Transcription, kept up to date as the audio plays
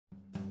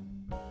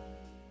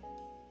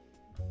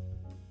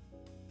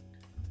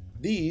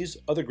These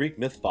are the Greek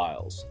Myth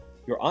Files,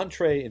 your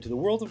entree into the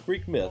world of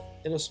Greek myth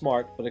in a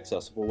smart but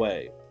accessible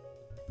way.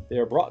 They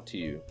are brought to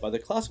you by the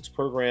Classics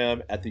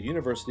program at the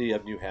University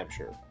of New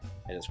Hampshire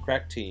and its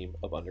crack team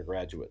of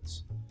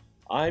undergraduates.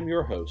 I'm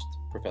your host,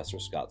 Professor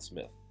Scott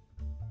Smith.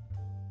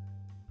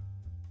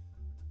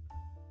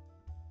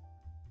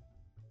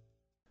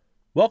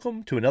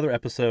 Welcome to another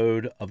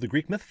episode of the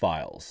Greek Myth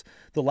Files,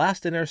 the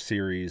last in our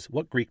series,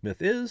 What Greek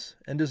Myth Is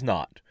and Is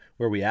Not,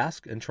 where we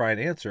ask and try and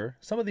answer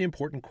some of the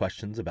important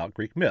questions about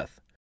Greek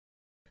myth.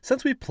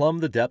 Since we've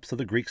plumbed the depths of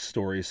the Greek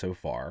stories so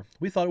far,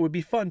 we thought it would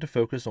be fun to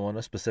focus on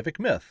a specific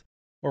myth,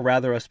 or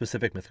rather a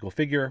specific mythical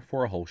figure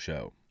for a whole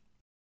show.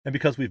 And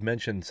because we've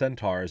mentioned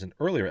centaurs in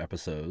earlier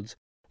episodes,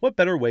 what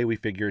better way we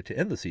figured to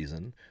end the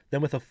season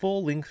than with a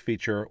full-length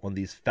feature on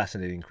these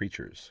fascinating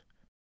creatures?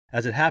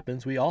 As it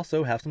happens, we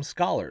also have some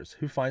scholars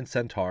who find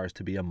centaurs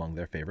to be among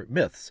their favorite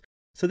myths,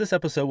 so this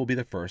episode will be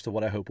the first of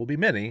what I hope will be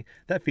many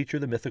that feature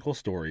the mythical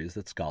stories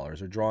that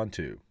scholars are drawn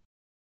to.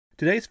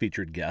 Today's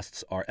featured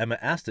guests are Emma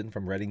Aston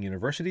from Reading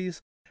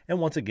Universities, and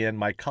once again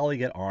my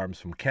colleague at arms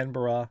from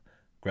Canberra,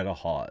 Greta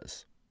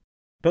Hawes.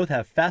 Both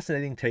have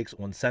fascinating takes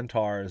on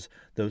centaurs,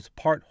 those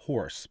part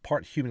horse,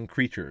 part human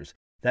creatures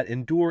that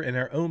endure in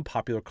our own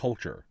popular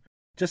culture.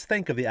 Just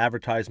think of the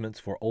advertisements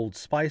for Old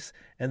Spice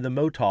and the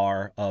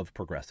Motar of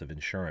Progressive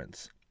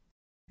Insurance.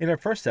 In our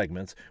first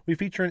segments, we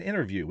feature an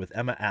interview with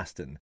Emma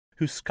Aston,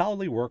 whose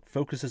scholarly work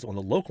focuses on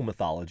the local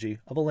mythology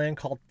of a land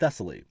called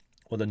Thessaly,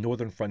 on the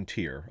northern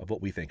frontier of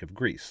what we think of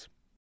Greece.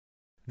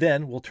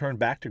 Then we'll turn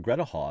back to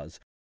Greta Hawes,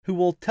 who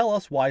will tell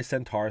us why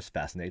centaurs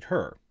fascinate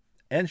her,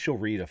 and she'll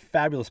read a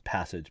fabulous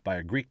passage by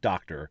a Greek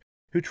doctor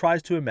who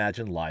tries to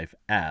imagine life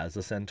as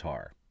a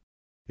centaur.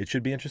 It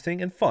should be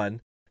interesting and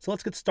fun, so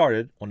let's get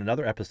started on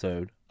another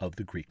episode of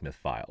the Greek Myth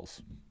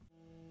Files.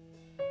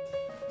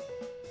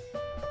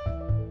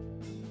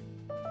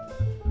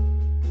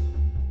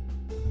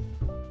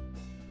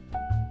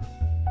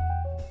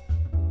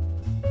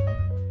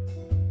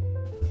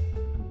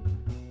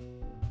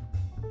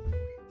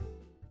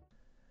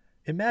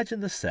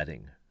 Imagine the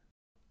setting.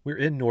 We're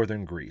in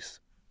northern Greece.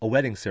 A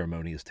wedding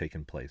ceremony has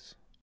taken place.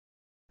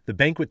 The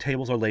banquet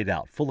tables are laid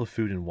out, full of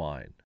food and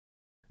wine.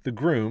 The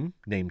groom,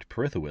 named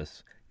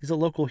Pirithous, is a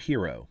local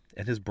hero,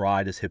 and his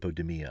bride is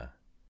Hippodamia.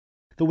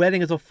 The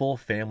wedding is a full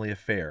family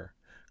affair.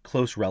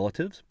 Close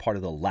relatives, part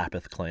of the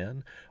Lapith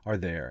clan, are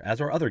there,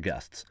 as are other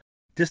guests,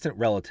 distant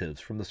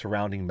relatives from the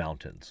surrounding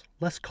mountains,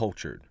 less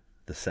cultured,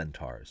 the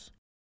Centaurs.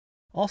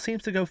 All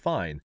seems to go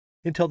fine,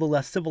 until the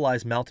less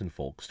civilized mountain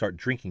folk start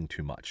drinking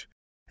too much,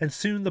 and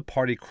soon the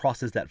party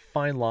crosses that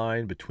fine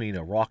line between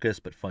a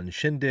raucous but fun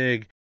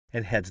shindig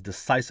and heads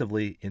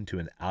decisively into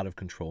an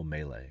out-of-control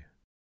melee.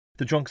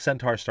 The drunk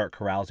centaurs start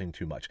carousing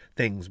too much,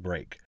 things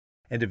break,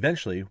 and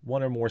eventually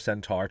one or more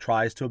centaur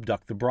tries to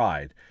abduct the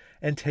bride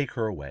and take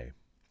her away.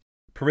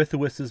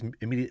 Pirithous'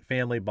 immediate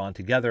family bond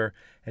together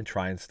and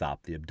try and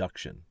stop the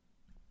abduction.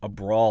 A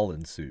brawl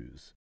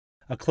ensues.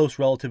 A close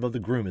relative of the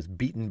groom is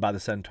beaten by the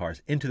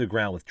centaurs into the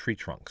ground with tree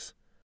trunks.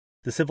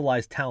 The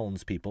civilized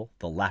townspeople,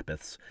 the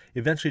Lapiths,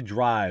 eventually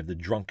drive the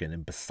drunken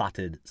and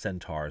besotted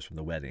centaurs from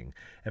the wedding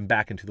and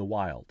back into the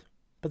wild,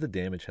 but the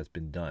damage has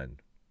been done.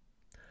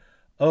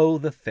 Oh,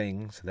 the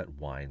things that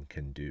wine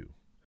can do.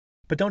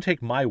 But don't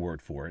take my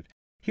word for it.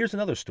 Here's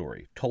another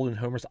story, told in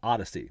Homer's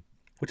Odyssey,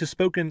 which is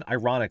spoken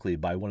ironically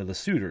by one of the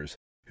suitors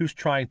who's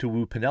trying to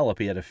woo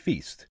Penelope at a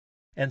feast,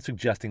 and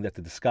suggesting that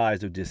the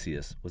disguised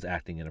Odysseus was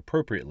acting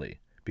inappropriately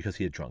because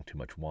he had drunk too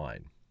much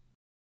wine.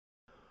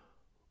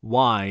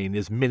 Wine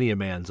is many a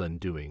man's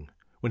undoing,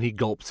 when he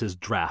gulps his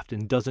draught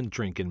and doesn't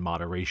drink in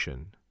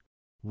moderation.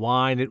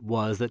 Wine it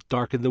was that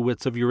darkened the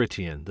wits of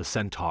Eurytion, the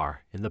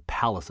centaur, in the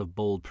palace of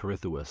bold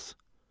Pirithous.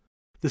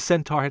 The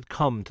centaur had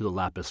come to the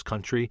Lapis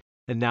country,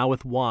 and now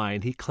with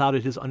wine he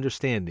clouded his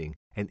understanding,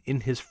 and in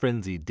his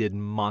frenzy did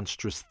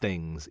monstrous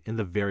things in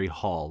the very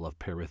hall of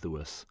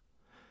Pirithous.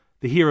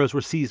 The heroes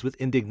were seized with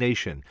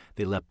indignation.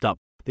 They leapt up.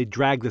 They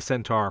dragged the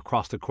centaur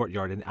across the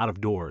courtyard and out of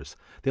doors.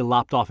 They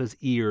lopped off his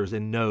ears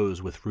and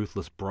nose with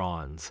ruthless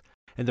bronze,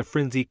 and the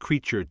frenzied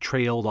creature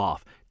trailed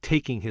off,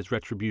 taking his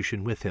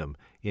retribution with him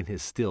in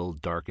his still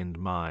darkened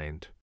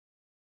mind.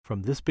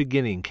 From this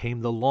beginning came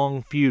the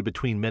long feud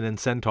between men and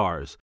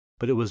centaurs,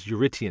 but it was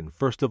Eurytion,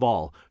 first of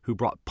all, who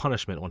brought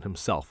punishment on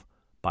himself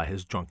by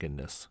his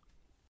drunkenness.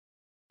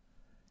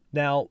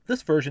 Now,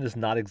 this version is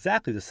not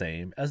exactly the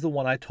same as the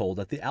one I told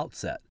at the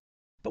outset,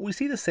 but we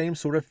see the same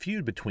sort of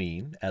feud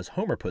between, as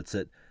Homer puts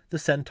it, the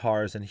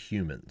centaurs and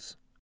humans.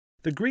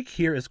 The Greek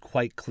here is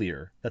quite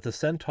clear that the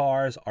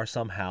centaurs are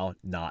somehow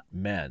not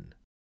men.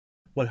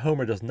 What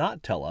Homer does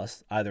not tell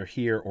us, either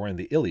here or in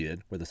the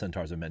Iliad, where the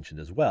centaurs are mentioned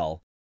as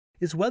well,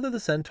 is whether the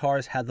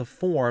centaurs had the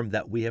form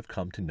that we have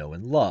come to know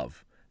and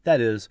love. That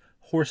is,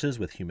 horses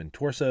with human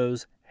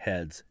torsos,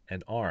 heads,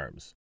 and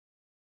arms.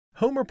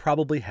 Homer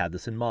probably had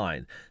this in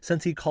mind,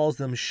 since he calls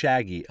them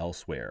shaggy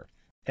elsewhere,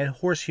 and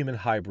horse-human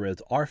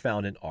hybrids are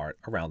found in art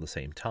around the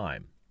same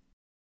time.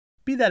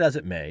 Be that as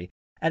it may,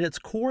 at its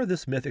core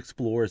this myth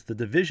explores the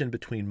division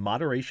between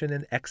moderation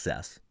and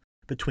excess,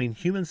 between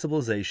human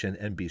civilization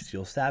and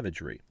bestial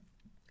savagery.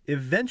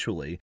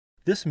 Eventually,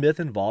 this myth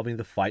involving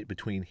the fight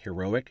between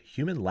heroic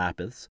human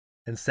Lapiths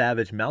and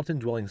savage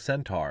mountain-dwelling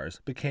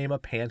centaurs became a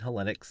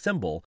pan-Hellenic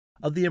symbol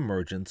of the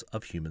emergence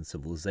of human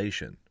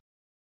civilization.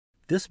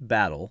 This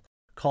battle,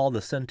 called the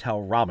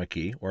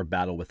Centauromachy, or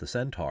Battle with the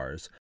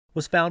Centaurs,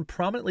 was found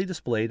prominently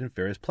displayed in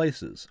various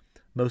places,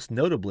 most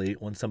notably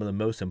on some of the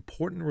most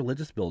important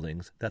religious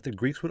buildings that the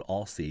Greeks would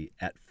all see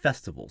at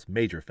festivals,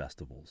 major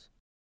festivals.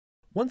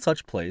 One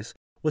such place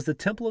was the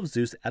Temple of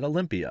Zeus at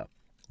Olympia,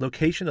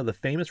 location of the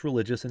famous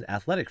religious and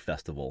athletic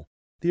festival,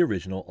 the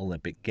original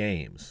Olympic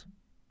Games.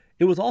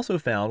 It was also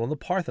found on the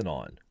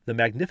Parthenon, the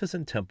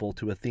magnificent temple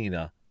to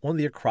Athena on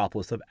the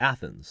Acropolis of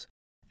Athens,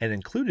 and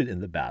included in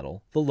the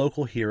battle the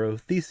local hero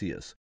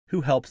Theseus,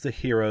 who helps the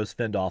heroes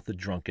fend off the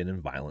drunken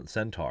and violent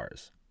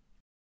centaurs.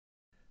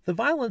 The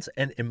violence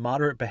and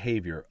immoderate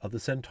behavior of the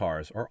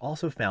centaurs are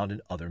also found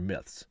in other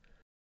myths.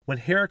 When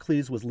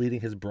Heracles was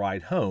leading his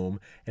bride home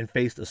and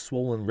faced a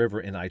swollen river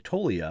in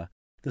Aetolia,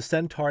 the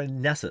centaur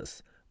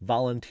Nessus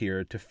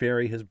volunteered to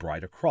ferry his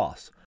bride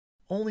across,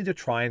 only to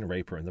try and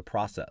rape her in the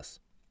process.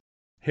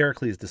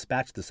 Heracles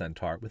dispatched the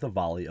centaur with a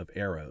volley of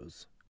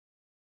arrows.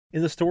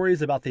 In the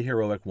stories about the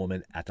heroic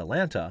woman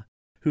Atalanta,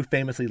 who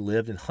famously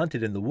lived and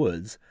hunted in the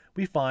woods,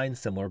 we find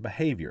similar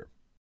behavior.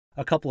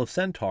 A couple of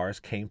centaurs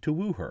came to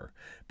woo her,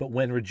 but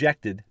when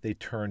rejected, they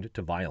turned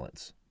to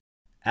violence.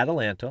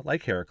 Atalanta,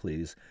 like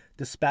Heracles,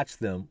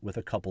 dispatched them with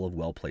a couple of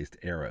well-placed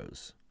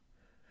arrows.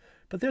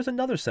 But there's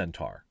another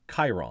centaur,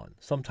 Chiron,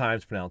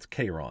 sometimes pronounced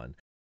Cheiron,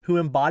 who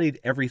embodied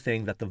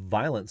everything that the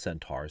violent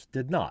centaurs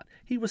did not.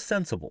 He was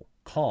sensible,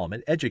 calm,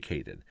 and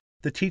educated,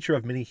 the teacher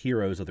of many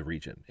heroes of the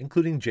region,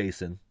 including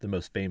Jason, the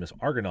most famous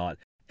Argonaut,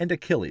 and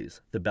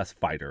Achilles, the best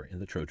fighter in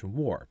the Trojan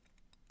War.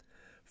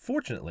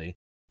 Fortunately,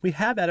 we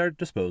have at our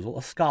disposal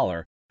a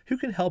scholar who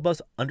can help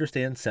us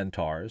understand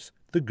centaurs,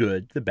 the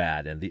good, the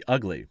bad, and the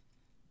ugly.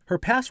 Her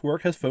past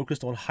work has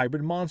focused on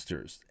hybrid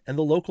monsters and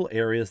the local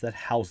areas that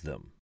house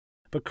them.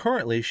 But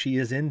currently she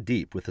is in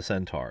deep with the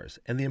centaurs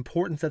and the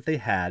importance that they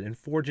had in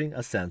forging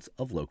a sense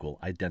of local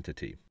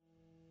identity.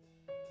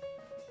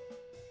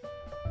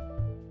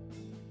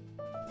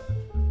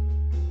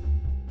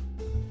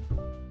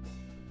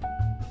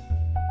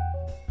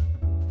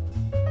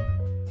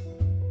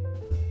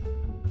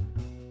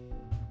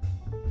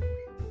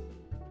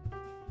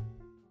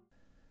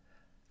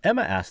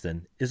 Emma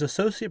Aston is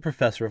Associate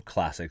Professor of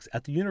Classics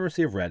at the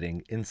University of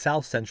Reading in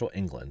South Central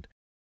England,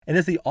 and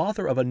is the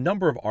author of a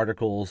number of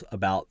articles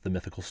about the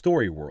mythical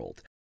story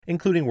world,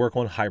 including work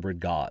on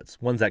hybrid gods,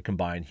 ones that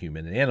combine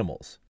human and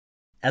animals,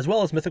 as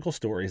well as mythical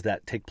stories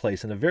that take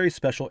place in a very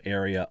special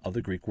area of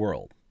the Greek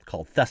world,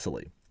 called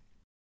Thessaly.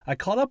 I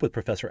caught up with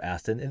Professor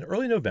Aston in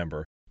early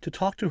November to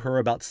talk to her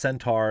about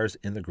centaurs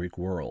in the Greek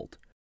world.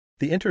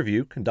 The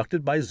interview,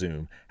 conducted by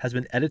Zoom, has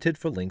been edited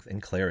for length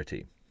and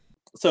clarity.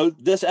 So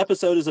this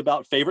episode is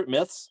about favorite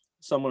myths.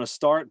 So I'm going to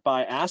start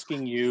by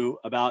asking you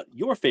about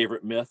your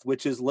favorite myth,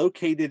 which is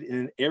located in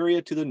an area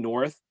to the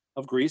north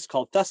of Greece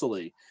called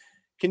Thessaly.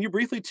 Can you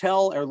briefly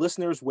tell our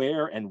listeners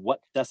where and what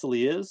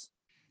Thessaly is?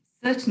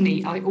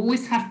 Certainly. I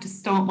always have to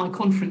start my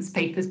conference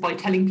papers by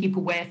telling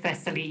people where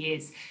Thessaly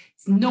is.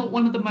 It's not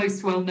one of the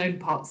most well-known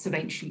parts of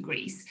ancient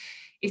Greece.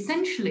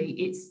 Essentially,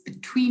 it's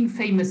between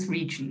famous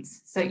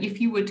regions. So if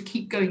you were to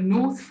keep going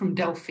north from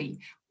Delphi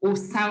or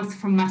south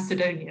from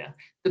Macedonia,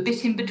 the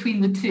bit in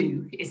between the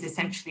two is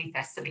essentially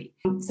Thessaly.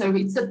 So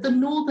it's at the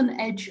northern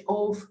edge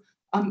of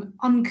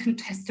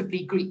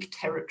uncontestably Greek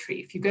territory.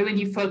 If you go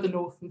any further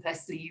north from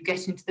Thessaly, you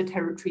get into the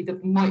territory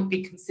that might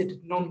be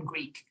considered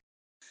non-Greek.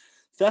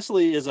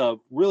 Thessaly is a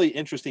really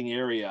interesting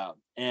area.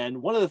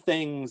 And one of the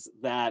things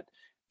that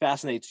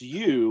fascinates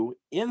you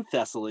in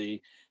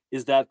Thessaly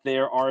is that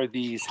there are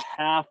these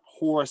half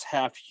horse,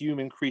 half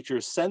human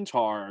creatures,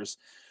 centaurs.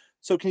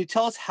 So can you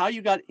tell us how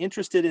you got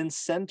interested in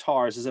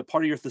centaurs? Is it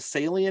part of your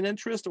Thessalian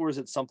interest or is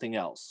it something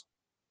else?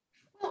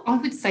 Well, I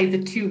would say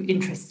the two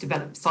interests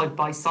developed side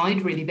by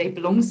side, really. They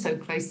belong so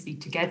closely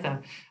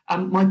together.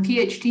 My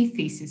PhD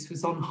thesis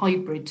was on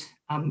hybrid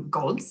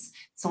gods.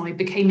 So I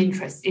became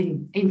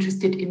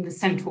interested in the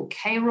centaur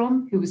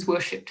Cheiron, who was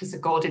worshipped as a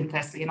god in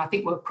Thessaly. And I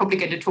think we're probably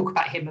going to talk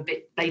about him a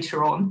bit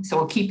later on. So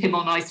I'll keep him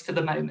on ice for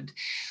the moment.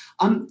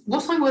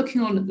 What I'm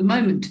working on at the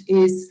moment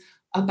is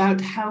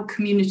about how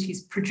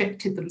communities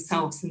projected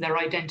themselves and their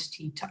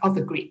identity to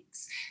other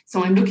Greeks.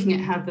 So I'm looking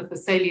at how the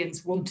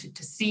Thessalians wanted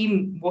to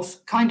see what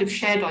kind of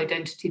shared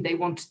identity they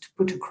wanted to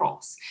put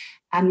across.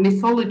 And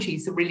mythology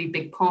is a really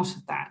big part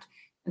of that.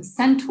 And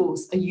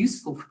centaurs are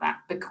useful for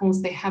that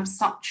because they have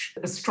such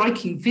a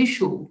striking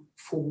visual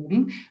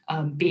form,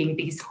 being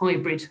these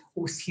hybrid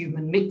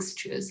horse-human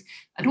mixtures,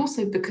 and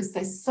also because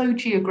they're so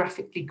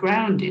geographically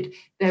grounded.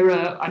 There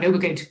are, I know we're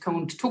going to come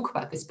on to talk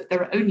about this, but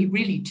there are only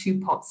really two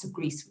parts of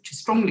Greece which are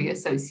strongly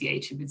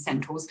associated with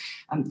centaurs,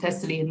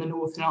 Thessaly in the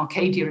north and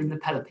Arcadia in the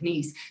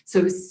Peloponnese.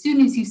 So as soon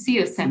as you see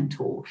a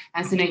centaur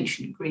as an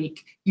ancient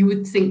Greek, you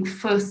would think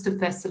first of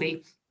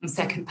Thessaly and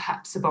second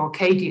perhaps of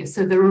Arcadia.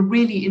 So they're a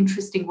really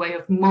interesting way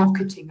of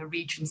marketing a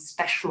region's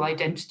special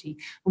identity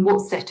and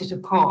what set it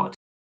apart.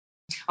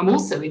 I'm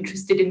also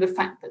interested in the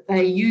fact that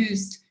they're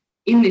used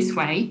in this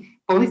way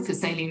by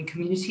Thessalian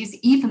communities,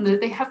 even though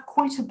they have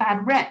quite a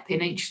bad rep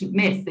in ancient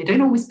myth. They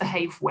don't always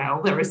behave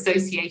well. They're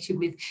associated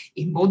with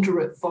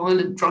immoderate,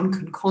 violent,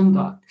 drunken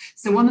conduct.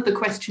 So one of the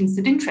questions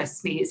that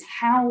interests me is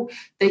how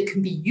they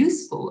can be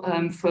useful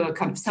for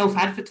kind of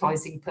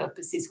self-advertising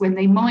purposes when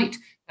they might,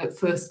 at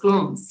first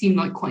glance, seem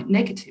like quite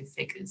negative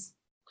figures.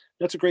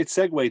 That's a great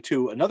segue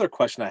to another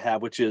question I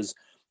have, which is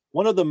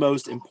one of the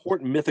most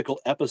important mythical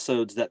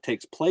episodes that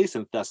takes place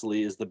in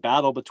Thessaly is the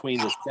battle between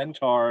the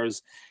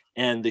Centaurs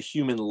and the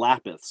human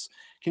Lapiths.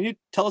 Can you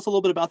tell us a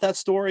little bit about that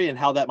story and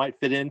how that might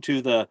fit into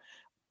the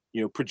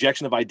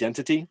projection of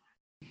identity?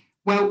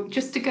 Well,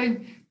 just to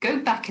go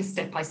back a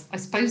step, I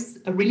suppose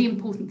a really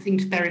important thing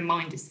to bear in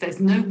mind is there's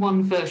no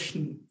one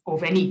version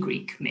of any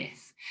Greek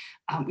myth.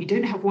 We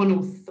don't have one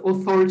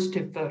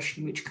authoritative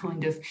version which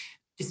kind of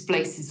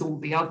displaces all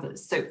the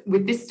others. So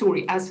with this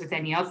story, as with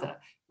any other,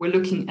 we're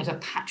looking at a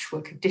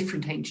patchwork of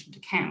different ancient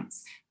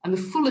accounts. And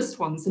the fullest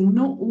ones are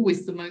not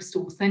always the most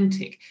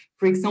authentic.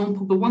 For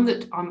example, the one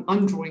that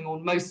I'm drawing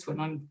on most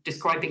when I'm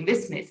describing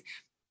this myth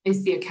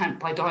is the account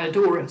by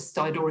Diodorus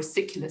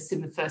Siculus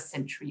in the 1st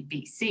century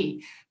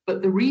BC.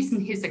 But the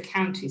reason his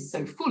account is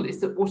so full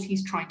is that what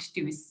he's trying to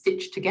do is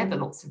stitch together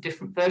lots of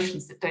different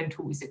versions that don't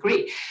always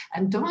agree.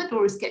 And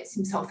Diodorus gets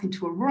himself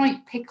into a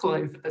right pickle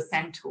over the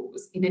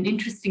Centaurs in an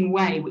interesting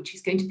way, which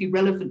is going to be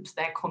relevant to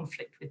their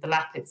conflict with the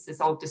Lapiths,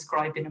 as I'll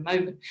describe in a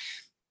moment.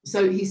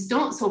 So he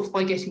starts off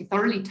by getting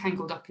thoroughly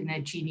tangled up in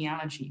their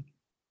genealogy.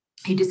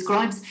 He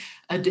describes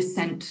a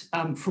descent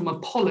from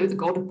Apollo, the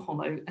god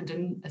Apollo,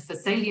 and a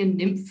Thessalian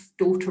nymph,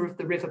 daughter of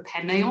the river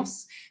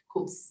Peneos,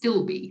 called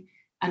Stilbe.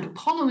 And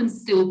Apollo and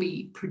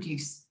Stilbe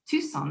produce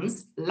 2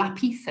 sons,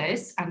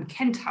 Lapithes and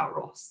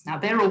Centauros. Now,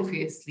 they're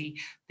obviously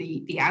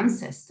the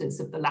ancestors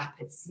of the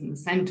Lapiths and the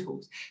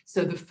Centaurs.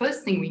 So the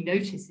first thing we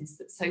notice is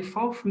that so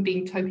far from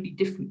being totally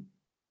different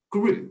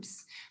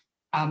groups,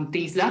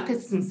 these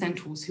Lapiths and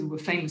Centaurs, who were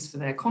famous for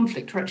their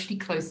conflict, are actually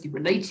closely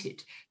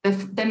related.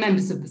 They're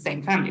members of the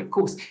same family. Of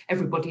course,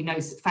 everybody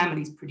knows that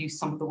families produce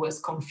some of the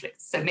worst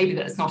conflicts, so maybe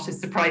that's not as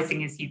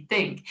surprising as you'd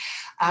think.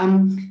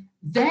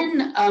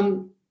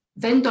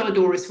 Then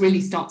Diodorus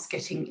really starts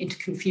getting into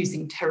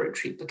confusing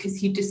territory because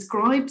he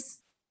describes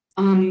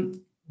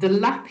the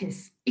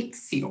Lapith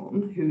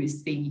Ixion, who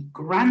is the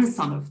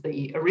grandson of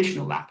the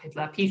original Lapith,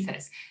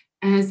 Lapithes,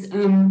 as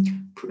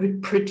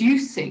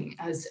producing,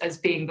 as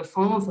being the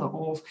father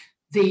of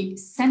the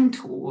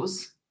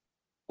centaurs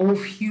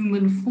of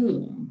human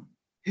form,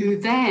 who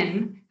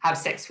then have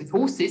sex with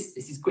horses.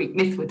 This is Greek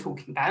myth we're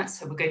talking about,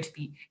 so we're going to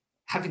be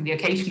having the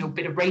occasional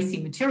bit of racy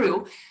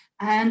material,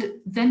 and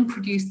then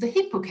produce the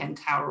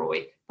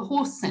hippocentauroi, the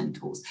horse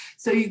centaurs.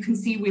 So you can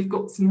see we've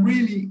got some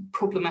really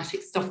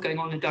problematic stuff going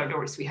on in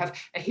Diodorus. We have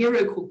a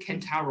hero called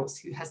Centauros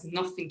who has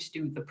nothing to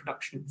do with the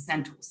production of the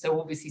centaurs.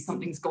 So obviously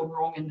something's gone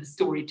wrong in the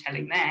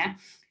storytelling there.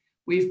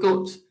 We've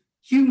got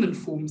human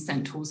form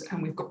centaurs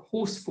and we've got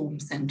horse form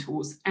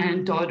centaurs,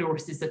 and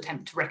Diodorus's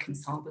attempt to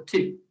reconcile the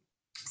two.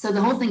 So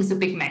the whole thing's a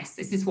big mess.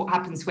 This is what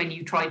happens when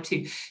you try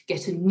to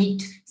get a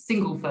neat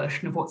single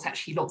version of what's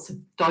actually lots of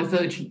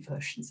divergent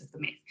versions of the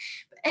myth.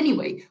 But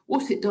anyway,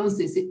 what it does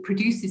is it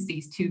produces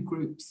these 2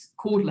 groups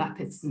called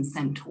Lapiths and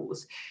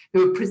Centaurs,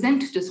 who are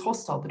presented as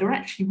hostile, but are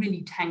actually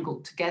really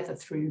tangled together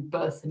through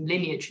birth and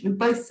lineage, and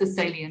both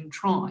Thessalian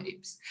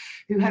tribes,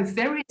 who have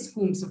various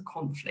forms of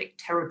conflict,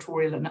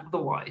 territorial and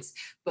otherwise.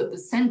 But the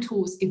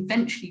Centaurs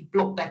eventually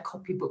block their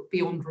copybook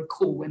beyond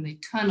recall when they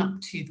turn up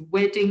to the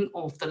wedding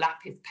of the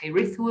Lapith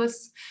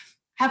Peirithuus,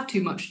 have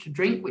too much to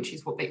drink, which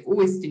is what they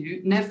always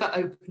do, never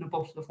open a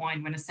bottle of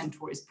wine when a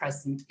centaur is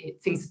present.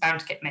 Things are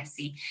bound to get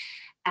messy,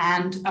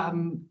 and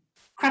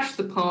crash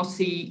the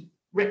party,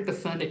 wreck the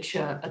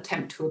furniture,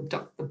 attempt to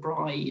abduct the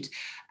bride,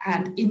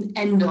 and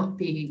end up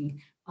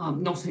being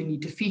not only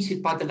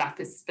defeated by the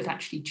Lapiths, but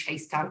actually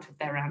chased out of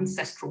their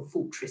ancestral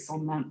fortress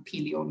on Mount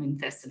Pelion in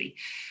Thessaly.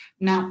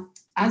 Now,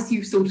 as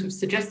you sort of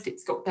suggested,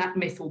 Scott, that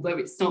myth, although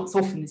it starts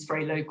off in this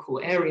very local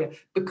area,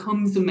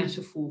 becomes a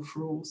metaphor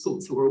for all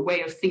sorts, or a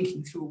way of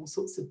thinking through all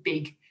sorts of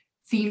big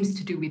themes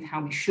to do with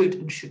how we should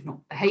and should not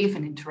behave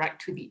and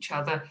interact with each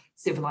other,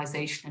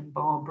 civilization and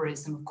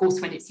barbarism. Of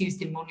course, when it's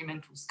used in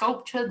monumental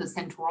sculpture, the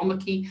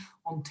centauromachy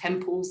on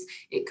temples,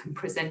 it can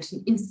present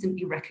an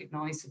instantly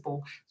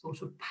recognizable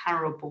sort of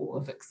parable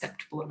of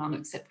acceptable and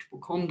unacceptable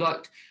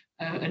conduct.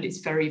 And it's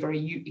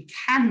it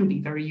can be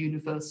very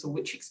universal,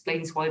 which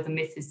explains why the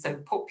myth is so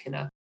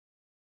popular.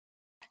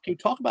 Can you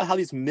talk about how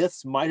these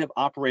myths might have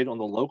operated on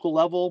the local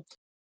level?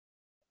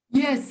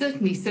 Yes,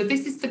 certainly. So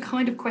this is the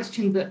kind of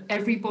question that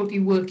everybody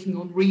working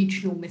on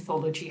regional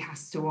mythology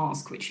has to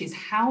ask, which is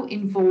how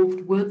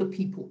involved were the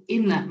people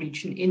in that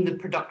region in the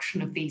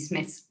production of these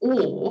myths?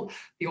 Or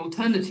the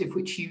alternative,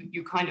 which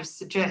you kind of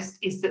suggest,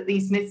 is that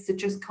these myths are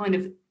just kind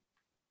of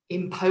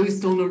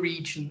imposed on a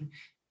region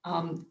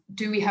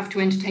Do we have to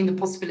entertain the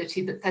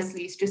possibility that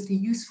Thessaly is just a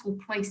useful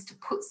place to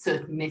put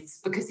certain myths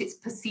because its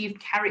perceived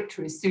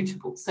character is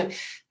suitable? So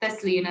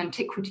Thessaly in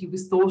antiquity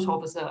was thought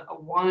of as a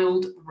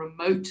wild,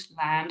 remote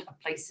land, a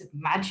place of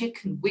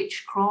magic and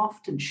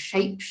witchcraft and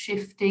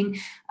shape-shifting,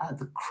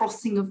 the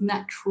crossing of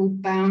natural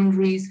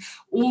boundaries,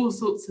 all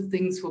sorts of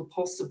things were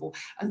possible.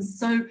 And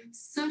so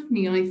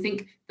certainly I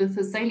think the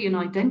Thessalian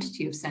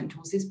identity of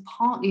Centaurs is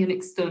partly an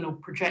external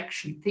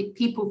projection.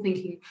 People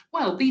thinking,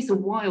 well, these are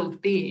wild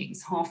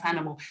beings, half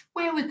animal.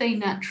 Where would they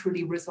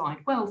naturally reside?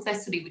 Well,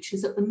 Thessaly, which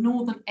is at the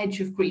northern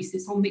edge of Greece,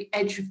 it's on the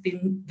edge of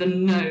the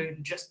known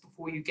just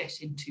before you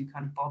get into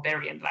kind of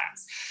barbarian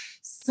lands.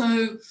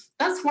 So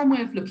that's one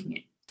way of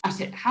looking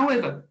at it.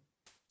 However,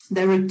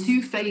 there are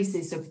two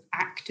phases of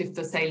active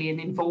Thessalian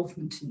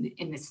involvement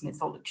in this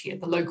mythology at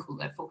the local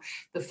level.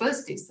 The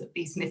first is that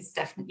these myths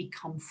definitely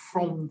come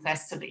from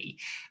Thessaly.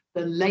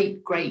 The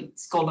late great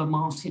scholar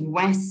Martin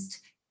West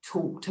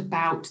talked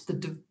about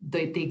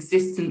the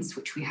existence,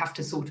 which we have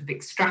to sort of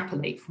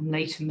extrapolate from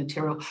later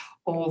material,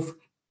 of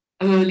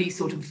early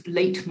sort of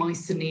late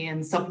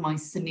Mycenaean,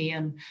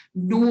 sub-Mycenaean,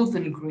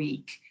 northern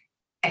Greek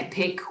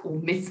epic or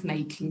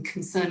myth-making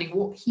concerning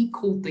what he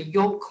called the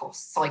Iolkos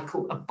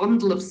cycle, a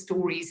bundle of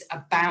stories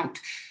about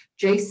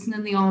Jason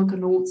and the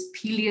Argonauts,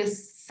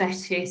 Peleus,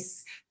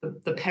 Thetis,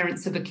 the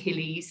parents of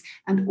Achilles,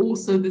 and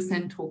also the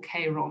centaur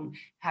Cheiron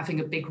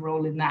having a big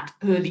role in that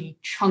early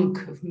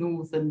chunk of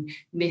northern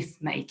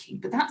myth-making.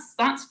 But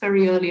that's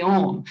very early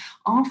on.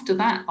 After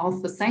that, our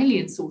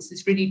Thessalian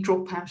sources really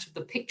drop out of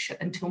the picture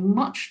until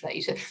much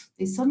later.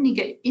 They suddenly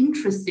get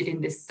interested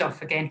in this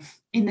stuff again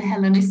in the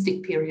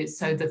Hellenistic period,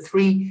 so the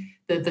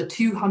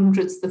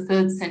 200s, the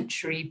 3rd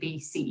century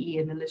BCE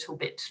and a little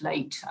bit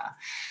later.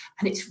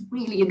 And it's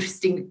really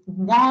interesting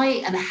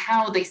why and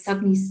how they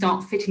suddenly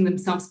start fitting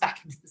themselves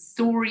back into the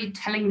story,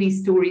 telling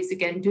these stories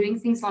again, doing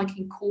things like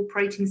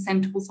incorporating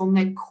centaurs on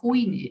their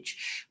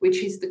coinage,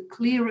 which is the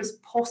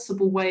clearest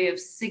possible way of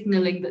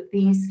signaling that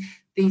these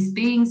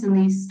beings and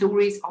these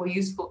stories are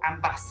useful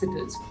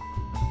ambassadors.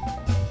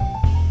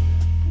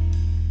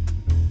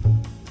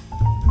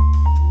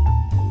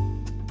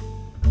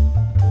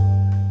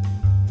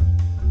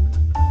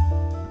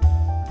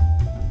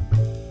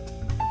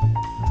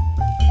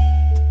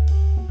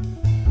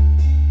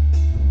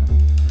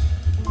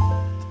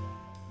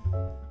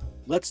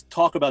 Let's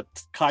talk about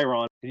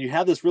Cheiron. You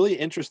have this really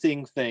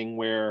interesting thing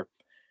where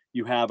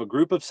you have a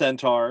group of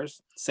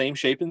centaurs, same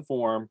shape and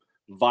form,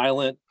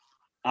 violent,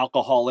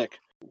 alcoholic,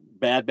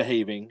 bad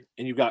behaving,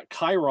 and you've got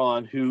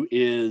Cheiron, who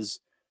is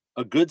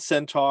a good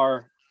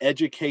centaur,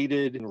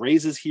 educated, and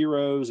raises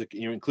heroes,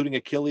 including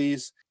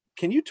Achilles.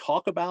 Can you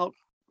talk about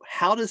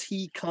how does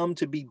he come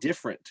to be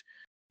different?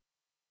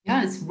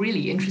 Yeah, it's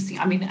really interesting.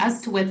 I mean,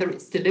 as to whether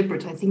it's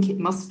deliberate, I think it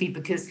must be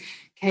because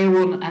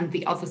Cheiron and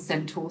the other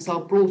centaurs are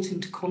brought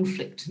into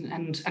conflict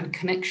and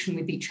connection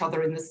with each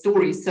other in the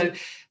story. So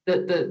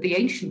the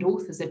ancient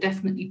authors are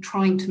definitely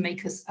trying to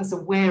make us as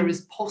aware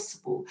as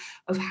possible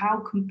of how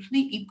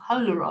completely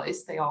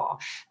polarized they are.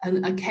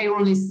 And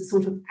Cheiron is the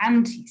sort of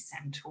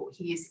anti-centaur.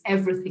 He is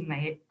everything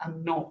they are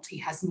not. He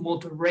has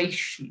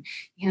moderation.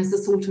 He has a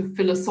sort of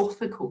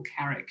philosophical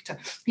character.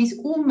 He's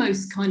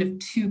almost kind of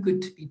too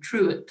good to be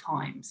true at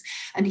times.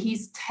 And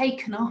he's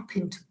taken up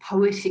into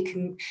poetic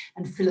and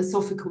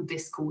philosophical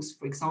discourse.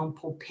 For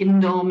example,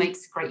 Pindar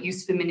makes great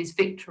use of him in his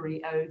victory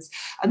odes.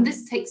 And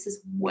this takes us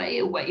way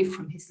away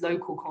from his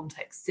local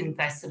context in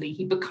Thessaly.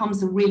 He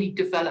becomes a really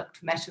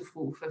developed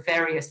metaphor for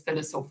various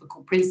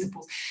philosophical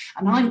principles.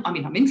 And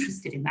I'm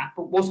interested in that,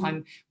 but what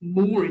I'm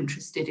more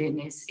interested in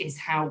is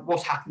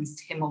what happens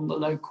to him on the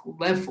local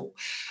level,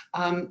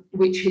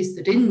 which is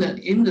that in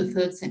the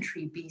 3rd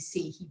century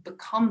BC, he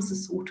becomes a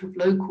sort of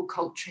local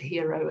culture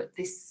hero at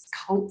this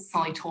cult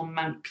site on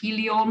Mount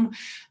Pelion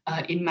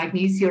in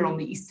Magnesia on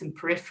the eastern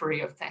periphery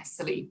of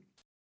Thessaly.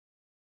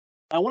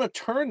 I want to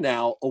turn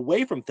now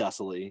away from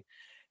Thessaly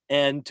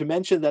and to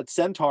mention that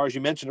centaurs,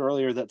 you mentioned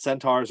earlier that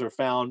centaurs are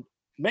found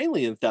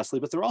mainly in Thessaly,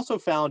 but they're also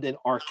found in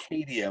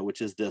Arcadia,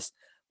 which is this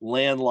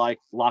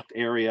locked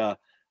area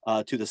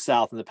to the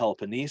south in the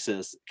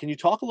Peloponnesus. Can you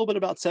talk a little bit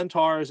about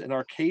centaurs in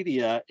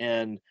Arcadia,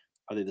 and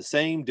are they the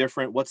same,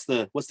 different? What's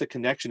the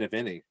connection, if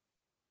any?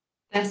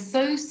 They're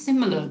so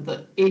similar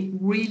that it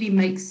really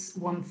makes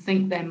one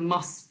think there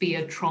must be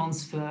a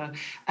transfer.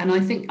 And I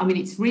mean,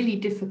 it's really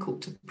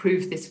difficult to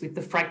prove this with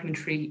the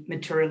fragmentary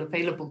material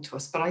available to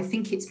us, but I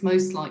think it's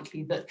most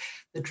likely that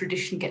the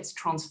tradition gets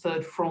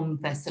transferred from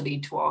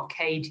Thessaly to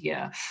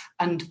Arcadia,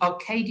 and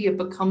Arcadia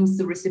becomes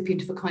the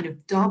recipient of a kind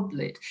of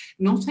doublet.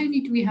 Not only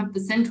do we have the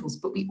centaurs,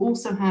 but we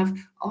also have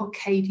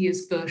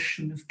Arcadia's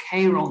version of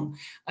Cheiron,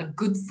 a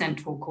good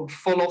centaur called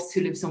Pholos, who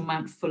lives on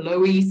Mount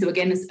Pholoe. So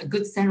again, it's a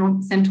good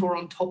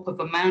centaur on top of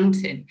a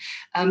mountain.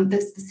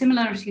 The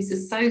similarities are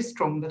so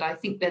strong that I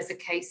think there's a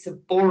case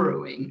of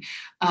borrowing.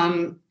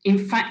 In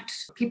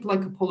fact, people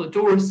like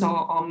Apollodorus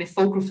are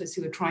mythographers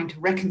who are trying to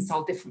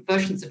reconcile different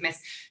versions of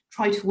myths,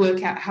 try to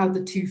work out how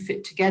the two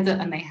fit together,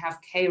 and they have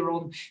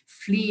Cheiron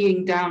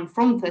fleeing down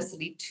from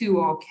Thessaly to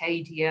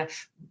Arcadia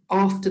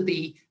after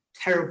the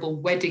terrible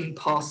wedding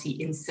party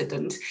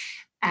incident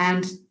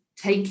and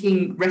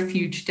taking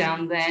refuge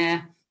down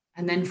there,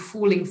 and then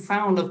falling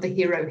foul of the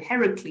hero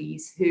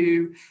Heracles,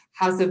 who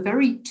has a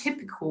very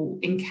typical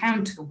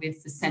encounter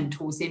with the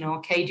Centaurs in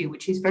Arcadia,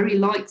 which is very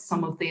like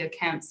some of the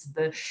accounts of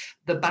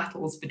the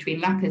battles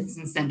between Lapiths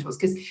and Centaurs,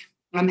 because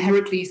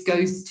Heracles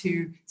goes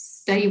to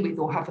stay with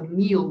or have a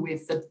meal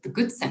with the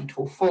good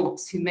centaur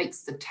Pholus, who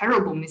makes the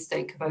terrible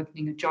mistake of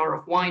opening a jar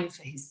of wine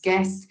for his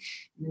guest.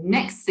 And the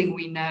next thing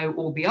we know,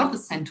 all the other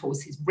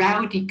centaurs, his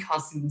rowdy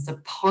cousins,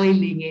 are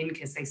piling in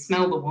because they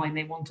smell the wine,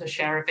 they want a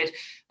share of it.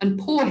 And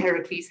poor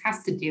Heracles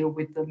has to deal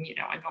with them.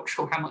 I'm not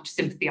sure how much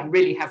sympathy I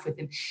really have with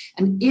him.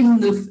 And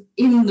in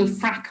the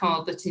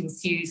fracas that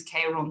ensues,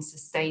 Charon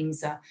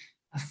sustains a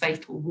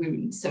fatal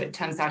wound. So it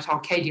turns out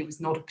Arcadia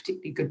was not a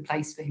particularly good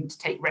place for him to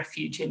take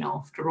refuge in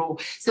after all.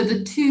 So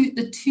the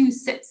two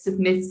sets of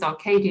myths,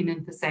 Arcadian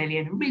and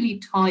Thessalian, are really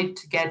tied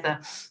together.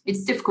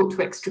 It's difficult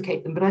to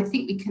extricate them, but I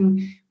think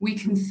we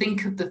can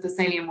think of the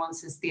Thessalian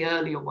ones as the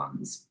earlier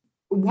ones.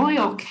 Why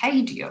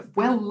Arcadia?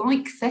 Well,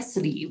 like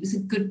Thessaly, it was a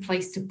good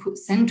place to put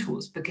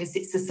centaurs because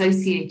it's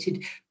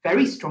associated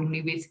very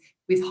strongly with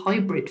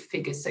hybrid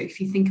figures. So if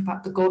you think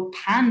about the god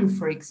Pan,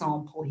 for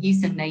example,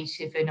 he's a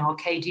native in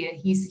Arcadia.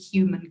 He's a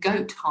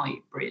human-goat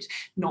hybrid,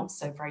 not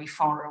so very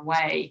far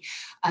away.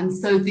 And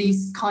so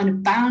these kind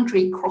of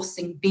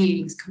boundary-crossing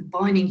beings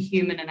combining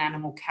human and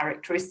animal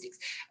characteristics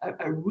are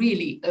a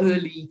really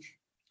early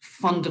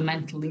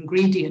fundamental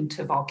ingredient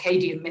of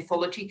Arcadian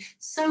mythology.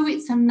 So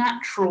it's a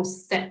natural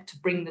step to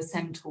bring the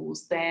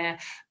centaurs there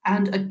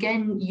and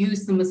again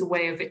use them as a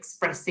way of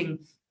expressing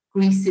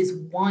Greece's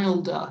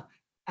wilder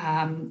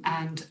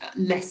and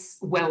less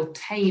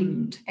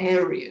well-tamed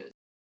areas.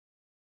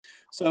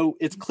 So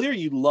it's clear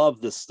you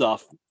love this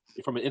stuff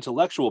from an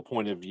intellectual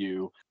point of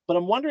view, but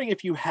I'm wondering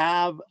if you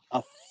have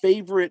a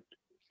favorite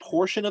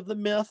portion of the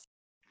myth.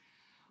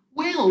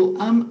 Well,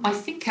 I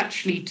think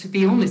actually, to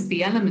be honest,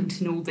 the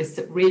element in all this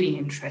that really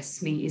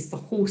interests me is the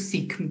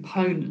horsey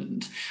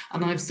component.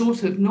 And I've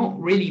sort of not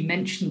really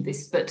mentioned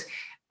this, but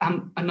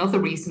another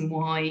reason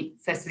why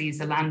Thessaly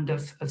is a land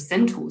of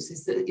centaurs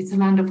is that it's a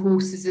land of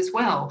horses as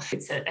well.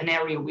 It's an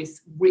area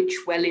with rich,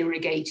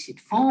 well-irrigated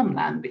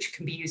farmland, which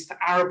can be used for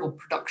arable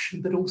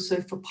production, but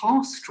also for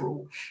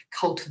pastoral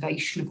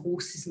cultivation of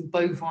horses and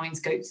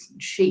bovines, goats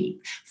and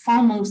sheep,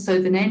 far more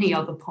so than any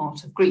other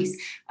part of Greece.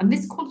 And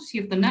this quality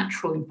of the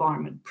natural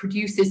environment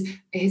produces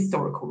a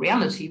historical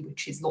reality,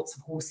 which is lots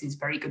of horses,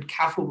 very good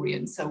cavalry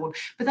and so on.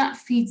 But that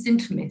feeds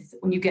into myth.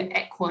 When you get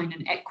equine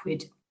and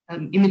equid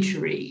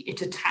imagery,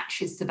 it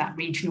attaches to that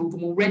region all the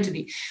more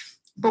readily.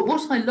 But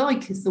what I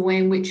like is the way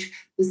in which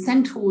the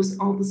centaurs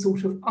are the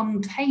sort of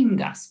untamed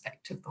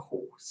aspect of the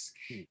horse.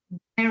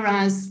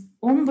 Whereas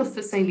on the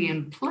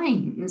Thessalian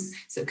plains,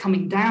 so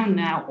coming down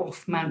now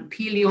off Mount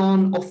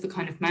Pelion, off the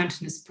kind of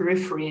mountainous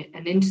periphery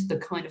and into the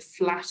kind of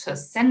flatter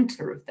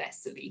center of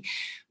Thessaly,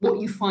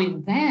 what you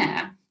find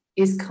there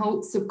is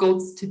cults of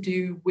gods to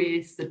do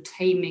with the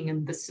taming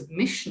and the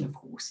submission of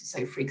horses.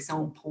 So, for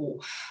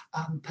example,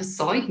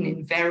 Poseidon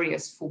in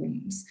various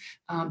forms,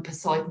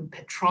 Poseidon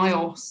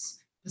Petraios,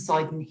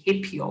 Poseidon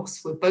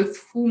Hippios, were both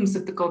forms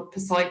of the god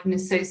Poseidon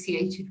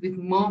associated with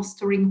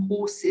mastering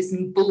horses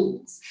and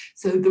bulls.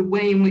 So the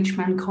way in which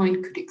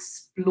mankind could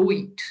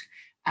exploit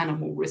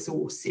animal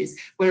resources,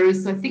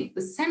 whereas I think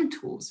the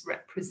centaurs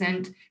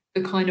represent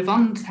the kind of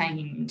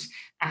untamed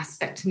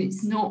aspect, and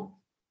it's not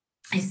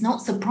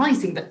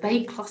surprising that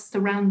they cluster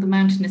around the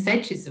mountainous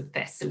edges of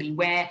Thessaly,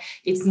 where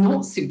it's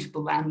not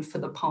suitable land for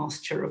the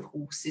pasture of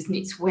horses, and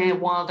it's where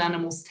wild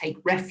animals take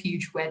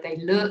refuge, where they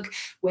lurk,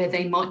 where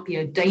they might be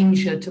a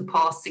danger to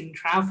passing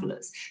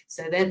travellers.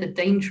 So they're the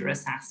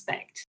dangerous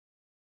aspect.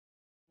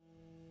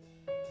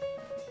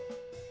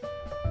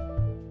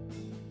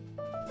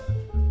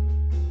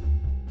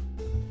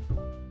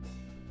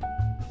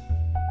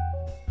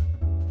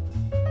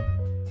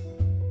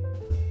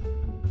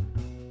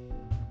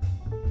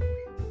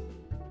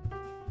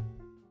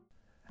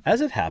 As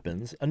it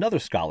happens, another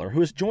scholar who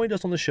has joined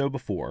us on the show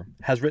before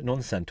has written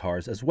on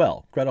centaurs as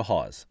well, Greta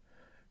Hawes.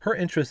 Her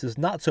interest is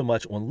not so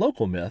much on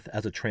local myth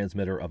as a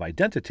transmitter of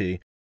identity,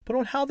 but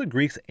on how the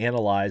Greeks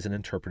analyzed and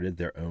interpreted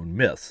their own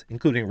myths,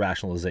 including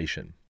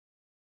rationalization.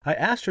 I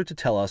asked her to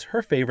tell us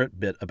her favorite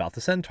bit about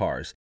the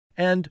centaurs,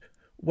 and,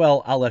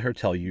 well, I'll let her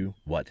tell you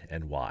what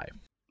and why.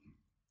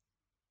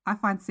 I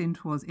find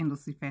centaurs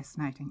endlessly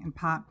fascinating, in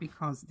part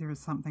because there is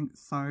something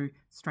so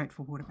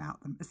straightforward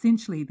about them.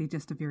 Essentially, they're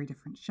just a very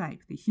different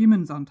shape. They're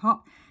humans on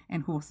top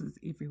and horses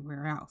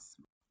everywhere else.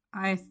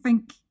 I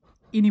think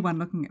anyone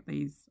looking at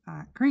these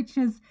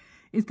creatures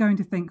is going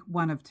to think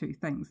one of two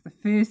things. The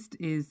first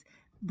is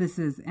this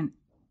is an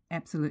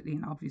absolutely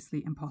and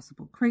obviously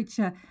impossible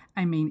creature.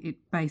 I mean, it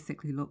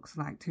basically looks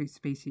like two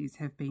species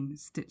have been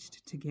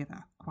stitched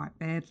together quite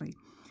badly.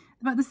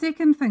 But the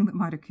second thing that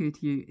might occur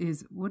to you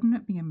is, wouldn't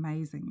it be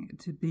amazing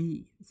to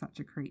be such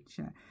a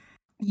creature?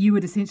 You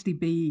would essentially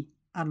be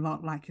a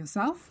lot like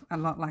yourself, a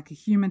lot like a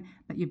human,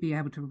 but you'd be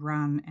able to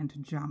run and to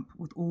jump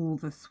with all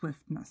the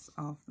swiftness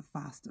of the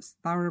fastest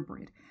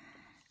thoroughbred.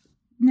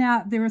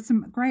 Now, there are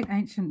some great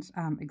ancient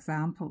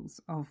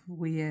examples of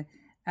where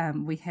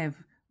we have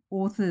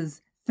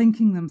authors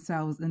thinking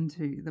themselves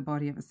into the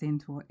body of a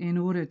centaur in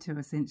order to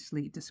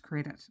essentially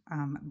discredit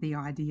the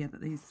idea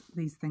that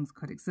these things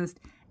could exist.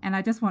 And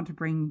I just want to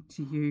bring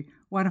to you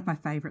one of my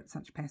favourite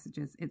such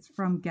passages. It's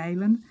from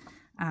Galen,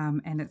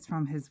 and it's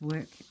from his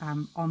work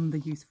on the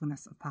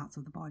usefulness of parts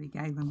of the body.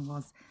 Galen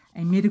was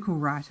a medical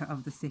writer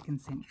of the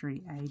 2nd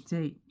century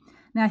AD.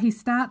 Now, he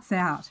starts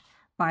out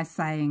by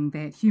saying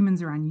that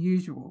humans are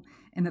unusual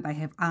in that they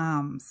have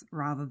arms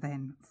rather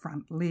than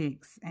front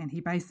legs. And he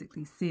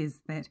basically says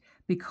that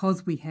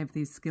because we have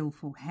these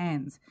skillful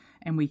hands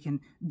and we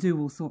can do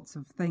all sorts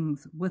of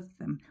things with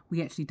them,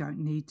 we actually don't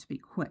need to be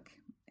quick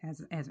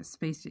as a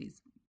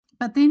species.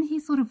 But then he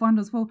sort of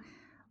wonders, well,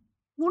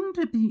 wouldn't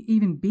it be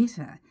even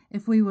better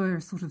if we were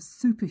a sort of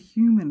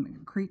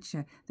superhuman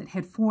creature that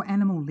had 4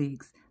 animal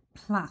legs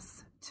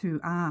plus 2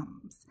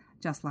 arms,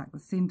 just like the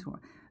centaur?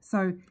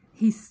 So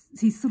he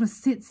sort of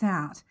sets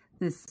out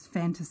this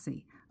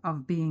fantasy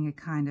of being a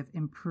kind of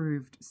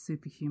improved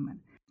superhuman.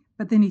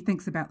 But then he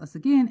thinks about this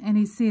again and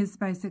he says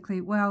basically,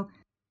 well,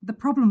 the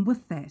problem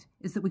with that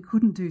is that we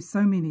couldn't do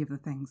so many of the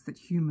things that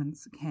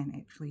humans can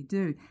actually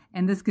do.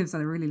 And this gives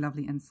a really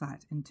lovely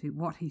insight into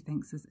what he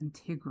thinks is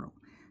integral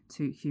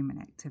to human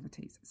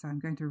activities. So I'm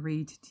going to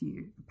read to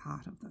you a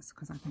part of this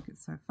because I think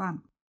it's so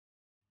fun.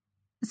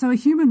 So a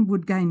human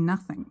would gain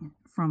nothing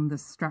from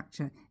this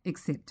structure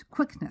except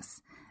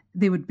quickness.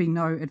 There would be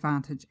no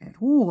advantage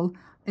at all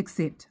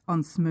except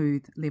on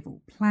smooth,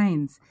 level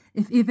plains.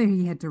 If ever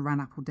he had to run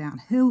up or down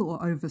hill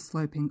or over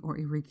sloping or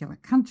irregular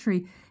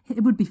country,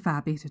 it would be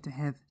far better to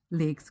have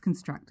legs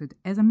constructed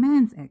as a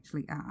man's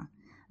actually are.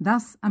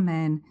 Thus, a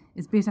man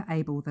is better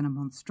able than a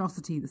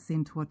monstrosity, the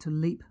centaur, to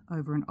leap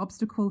over an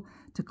obstacle,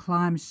 to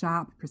climb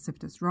sharp,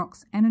 precipitous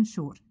rocks, and in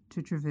short,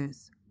 to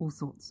traverse all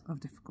sorts of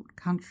difficult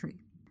country.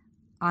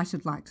 I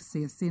should like to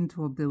see a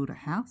centaur build a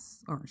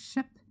house or a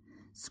ship,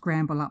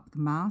 scramble up the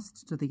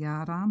mast to the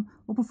yardarm,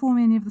 or perform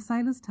any of the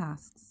sailor's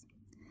tasks.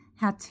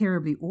 How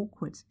terribly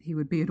awkward he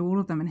would be at all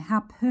of them, and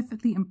how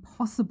perfectly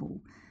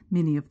impossible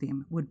many of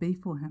them would be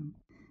for him.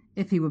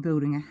 If he were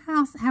building a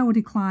house, how would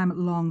he climb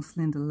long,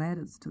 slender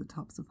ladders to the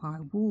tops of high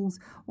walls,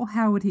 or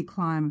how would he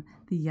climb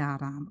the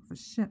yardarm of a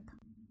ship?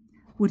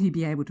 Would he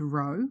be able to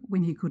row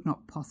when he could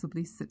not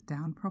possibly sit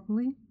down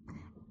properly?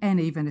 And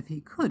even if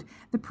he could,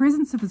 the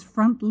presence of his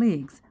front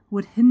legs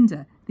would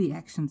hinder the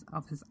actions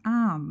of his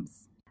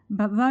arms.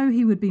 But though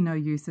he would be no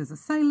use as a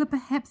sailor,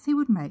 perhaps he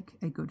would make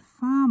a good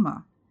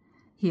farmer.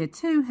 Here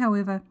too,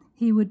 however,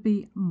 he would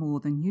be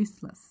more than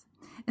useless,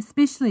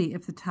 especially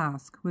if the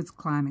task was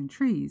climbing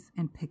trees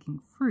and picking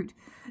fruit.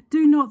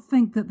 Do not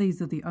think that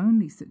these are the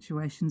only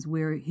situations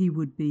where he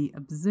would be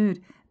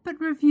absurd,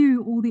 but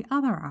review all the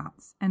other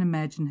arts and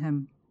imagine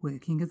him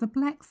working as a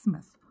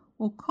blacksmith,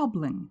 or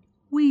cobbling,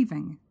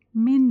 weaving,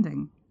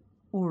 mending,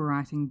 or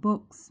writing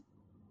books.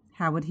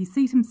 How would he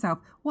seat himself?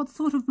 What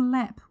sort of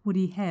lap would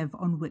he have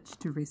on which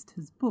to rest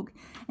his book?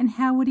 And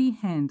how would he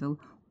handle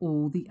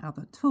all the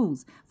other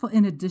tools? For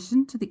in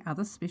addition to the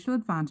other special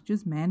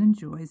advantages man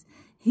enjoys,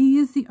 he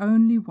is the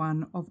only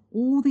one of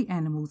all the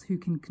animals who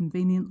can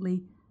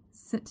conveniently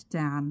sit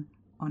down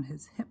on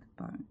his hip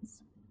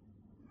bones.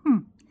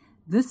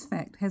 This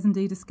fact has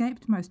indeed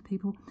escaped most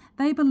people.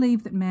 They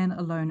believe that man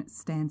alone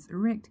stands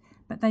erect,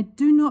 but they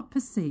do not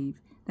perceive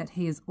that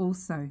he is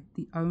also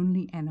the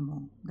only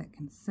animal that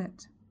can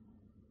sit.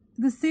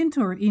 The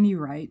centaur, at any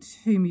rate,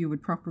 whom you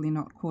would properly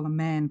not call a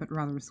man but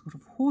rather a sort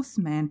of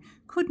horseman,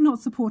 could not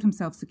support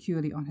himself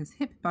securely on his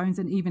hip bones,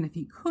 and even if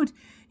he could,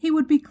 he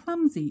would be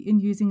clumsy in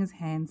using his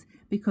hands,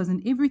 because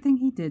in everything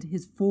he did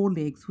his 4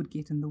 legs would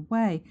get in the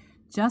way,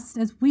 just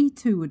as we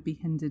too would be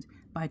hindered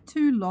by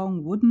 2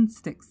 long wooden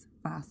sticks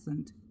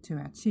fastened to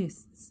our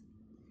chests.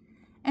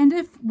 And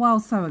if, while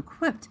so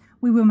equipped,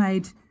 we were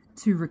made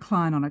to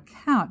recline on a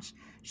couch,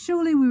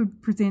 surely we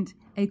would present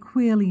a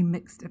queerly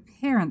mixed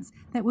appearance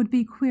that would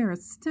be queerer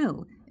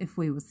still if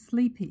we were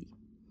sleepy.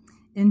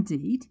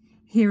 Indeed,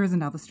 here is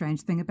another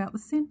strange thing about the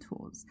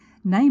centaurs,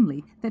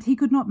 namely that he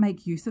could not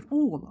make use at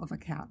all of a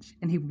couch,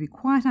 and he would be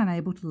quite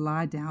unable to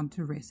lie down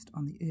to rest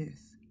on the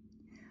earth.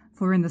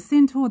 For in the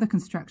centaur, the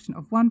construction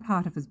of one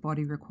part of his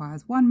body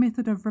requires one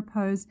method of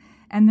repose,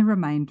 and the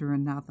remainder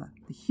another.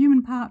 The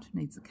human part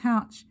needs a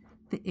couch,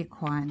 the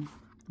equine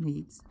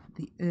needs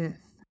the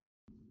earth.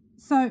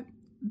 So,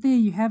 there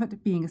you have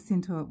it. Being a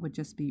centaur would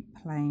just be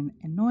plain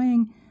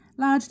annoying,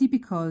 largely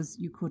because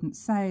you couldn't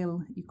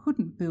sail, you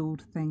couldn't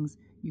build things,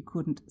 you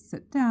couldn't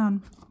sit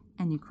down,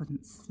 and you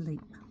couldn't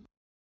sleep.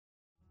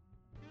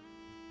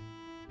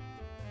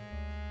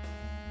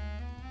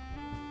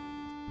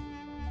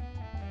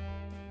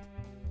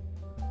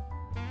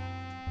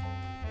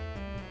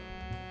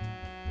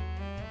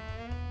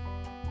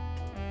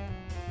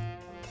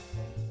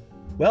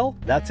 Well,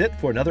 that's it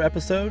for another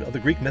episode of the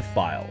Greek Myth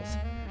Files.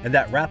 And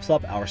that wraps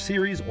up our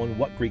series on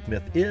what Greek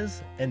myth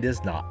is and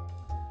is not.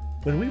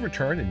 When we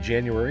return in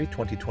January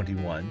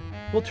 2021,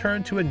 we'll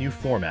turn to a new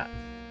format,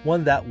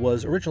 one that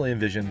was originally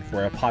envisioned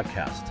for a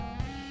podcast.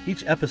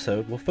 Each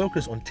episode will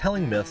focus on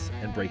telling myths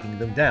and breaking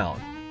them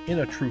down in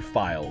a true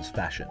Files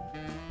fashion.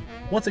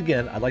 Once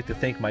again, I'd like to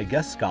thank my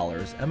guest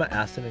scholars Emma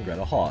Aston and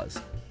Greta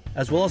Hawes,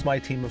 as well as my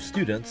team of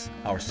students,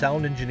 our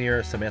sound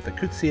engineer Samantha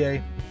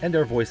Coutier, and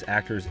our voice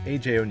actors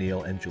AJ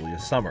O'Neill and Julia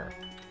Summer.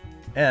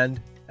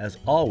 And, as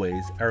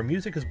always, our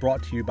music is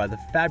brought to you by the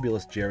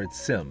fabulous Jared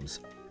Sims,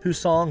 whose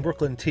song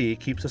Brooklyn Tea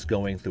keeps us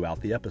going throughout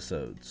the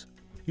episodes.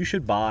 You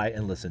should buy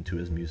and listen to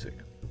his music.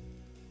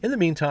 In the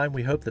meantime,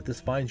 we hope that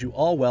this finds you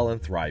all well and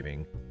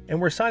thriving,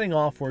 and we're signing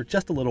off for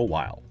just a little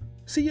while.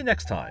 See you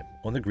next time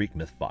on the Greek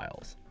Myth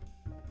Files.